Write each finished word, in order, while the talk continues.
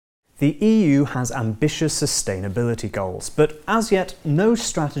The EU has ambitious sustainability goals, but as yet no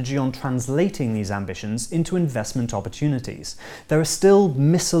strategy on translating these ambitions into investment opportunities. There are still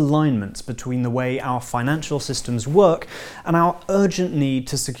misalignments between the way our financial systems work and our urgent need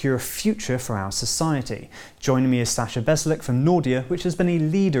to secure a future for our society. Joining me is Sasja Beslik from Nordea, which has been a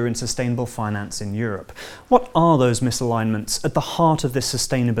leader in sustainable finance in Europe. What are those misalignments at the heart of this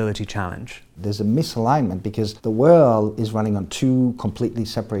sustainability challenge? There's a misalignment because the world is running on two completely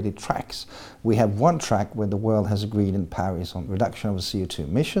separated tracks. We have one track where the world has agreed in Paris on reduction of CO2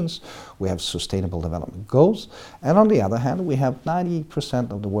 emissions. We have sustainable development goals. And on the other hand, we have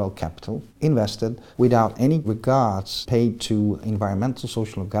 90% of the world capital invested without any regards paid to environmental,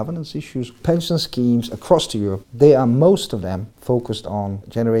 social and governance issues. Pension schemes across Europe, they are most of them focused on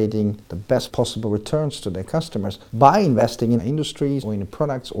generating the best possible returns to their customers by investing in industries or in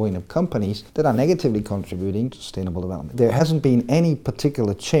products or in companies that are negatively contributing to sustainable development. There hasn't been any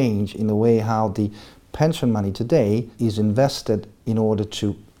particular change in the way how the pension money today is invested in order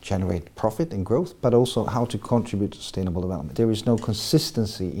to generate profit and growth, but also how to contribute to sustainable development. There is no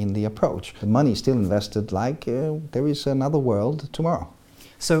consistency in the approach. The money is still invested like there is another world tomorrow.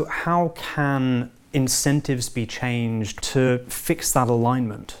 So how can incentives be changed to fix that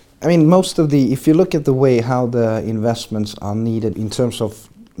alignment? I mean, if you look at the way how the investments are needed in terms of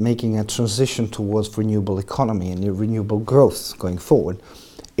making a transition towards renewable economy and renewable growth going forward,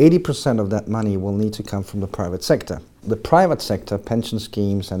 80% of that money will need to come from the private sector. The private sector, pension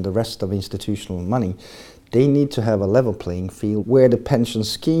schemes and the rest of institutional money, they need to have a level playing field where the pension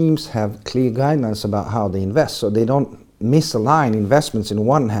schemes have clear guidelines about how they invest, so they don't misalign investments in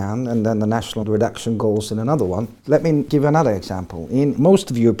one hand and then the national reduction goals in another one. Let me give you another example. In most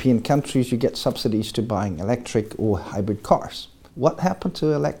of European countries, you get subsidies to buying electric or hybrid cars. What happened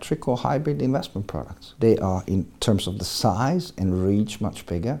to electric or hybrid investment products? They are, in terms of the size and reach, much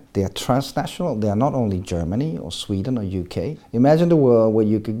bigger. They are transnational. They are not only Germany or Sweden or UK. Imagine the world where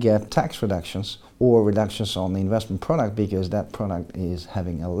you could get tax reductions or reductions on the investment product because that product is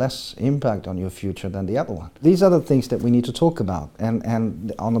having a less impact on your future than the other one. These are the things that we need to talk about,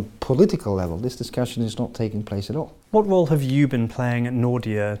 and on a political level, this discussion is not taking place at all. What role have you been playing at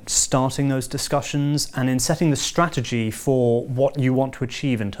Nordea starting those discussions and in setting the strategy for what you want to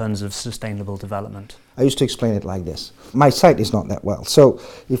achieve in terms of sustainable development? I used to explain it like this. My sight is not that well, so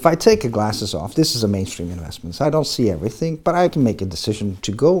if I take the glasses off, this is a mainstream investment. So I don't see everything, but I can make a decision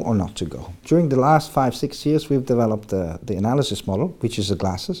to go or not to go. During the last 5-6 years, we've developed the analysis model, which is the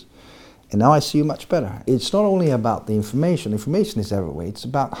glasses, and now I see you much better. It's not only about the information. Information is everywhere. It's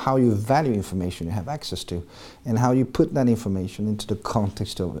about how you value information you have access to and how you put that information into the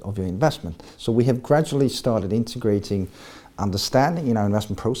context of your investment. So we have gradually started integrating understanding in our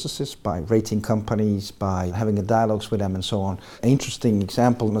investment processes by rating companies, by having dialogues with them and so on. An interesting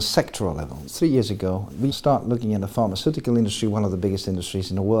example on a sectoral level. 3 years ago, we start looking at the pharmaceutical industry, one of the biggest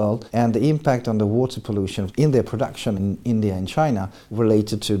industries in the world, and the impact on the water pollution in their production in India and China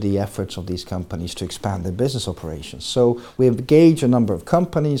related to the efforts of these companies to expand their business operations. So we have engaged a number of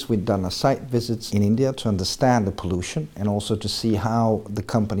companies. We've done site visits in India to understand the pollution and also to see how the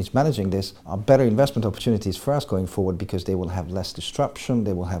companies managing this are better investment opportunities for us going forward because they will have less disruption,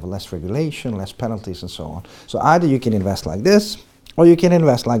 they will have less regulation, less penalties and so on. So either you can invest like this or you can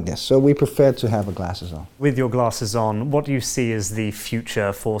invest like this. So we prefer to have the glasses on. With your glasses on, what do you see as the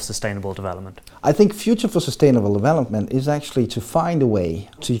future for sustainable development? I think future for sustainable development is actually to find a way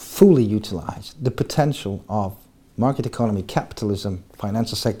to fully utilize the potential of market economy, capitalism,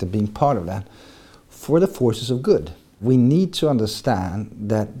 financial sector being part of that for the forces of good. We need to understand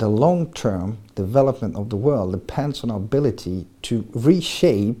that the long-term development of the world depends on our ability to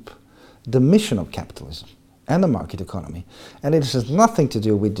reshape the mission of capitalism and the market economy. And it has nothing to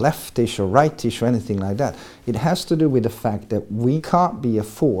do with leftish or rightish or anything like that. It has to do with the fact that we can't be a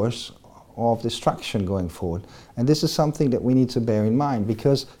force of destruction going forward. And this is something that we need to bear in mind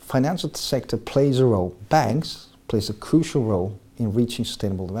because financial sector plays a role. Banks plays a crucial role in reaching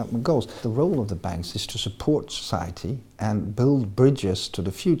sustainable development goals. The role of the banks is to support society and build bridges to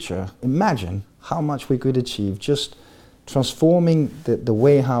the future. Imagine how much we could achieve just transforming the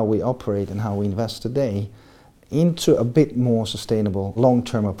way how we operate and how we invest today into a bit more sustainable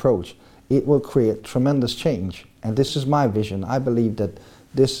long-term approach. It will create tremendous change, and this is my vision. I believe that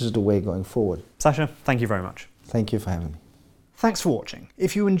this is the way going forward. Sasja, thank you very much. Thank you for having me. Thanks for watching.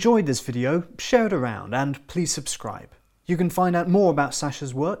 If you enjoyed this video, share it around and please subscribe. You can find out more about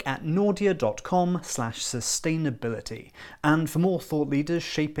Sasja's work at nordea.com/sustainability. And for more thought leaders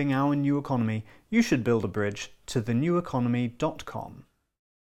shaping our new economy, you should build a bridge to theneweconomy.com.